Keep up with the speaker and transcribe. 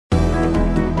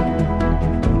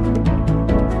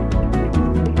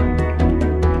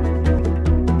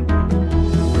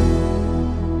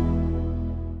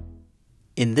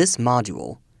In this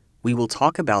module, we will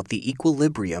talk about the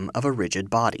equilibrium of a rigid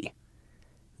body.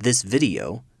 This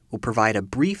video will provide a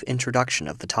brief introduction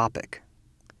of the topic.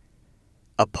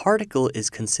 A particle is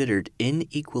considered in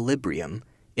equilibrium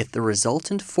if the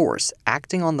resultant force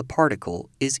acting on the particle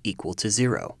is equal to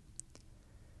zero.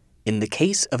 In the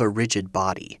case of a rigid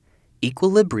body,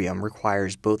 equilibrium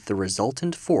requires both the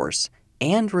resultant force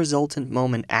and resultant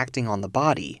moment acting on the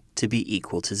body to be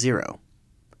equal to zero.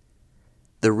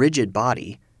 The rigid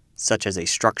body, such as a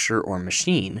structure or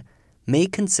machine, may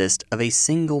consist of a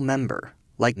single member,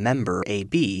 like member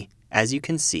AB, as you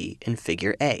can see in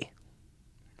Figure A.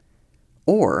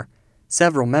 Or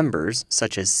several members,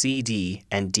 such as CD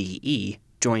and DE,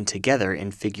 joined together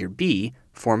in Figure B,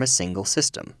 form a single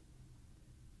system.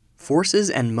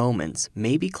 Forces and moments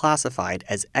may be classified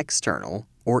as external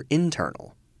or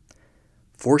internal.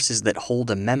 Forces that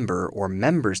hold a member or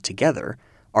members together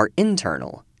are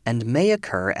internal and may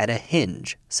occur at a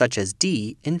hinge, such as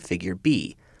D in Figure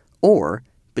B, or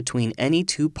between any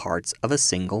two parts of a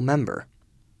single member.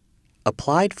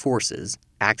 Applied forces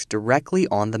act directly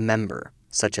on the member,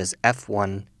 such as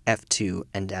F1, F2,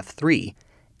 and F3,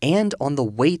 and on the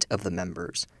weight of the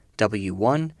members,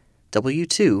 W1,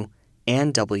 W2,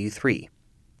 and W3.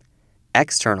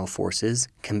 External forces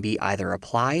can be either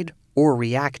applied or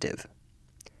reactive.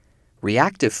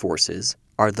 Reactive forces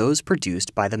are those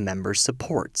produced by the member's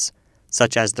supports,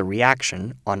 such as the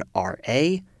reaction on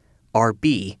RA,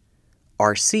 RB,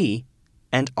 RC,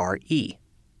 and RE.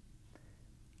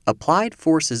 Applied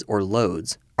forces or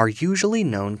loads are usually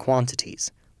known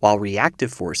quantities, while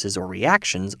reactive forces or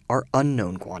reactions are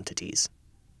unknown quantities.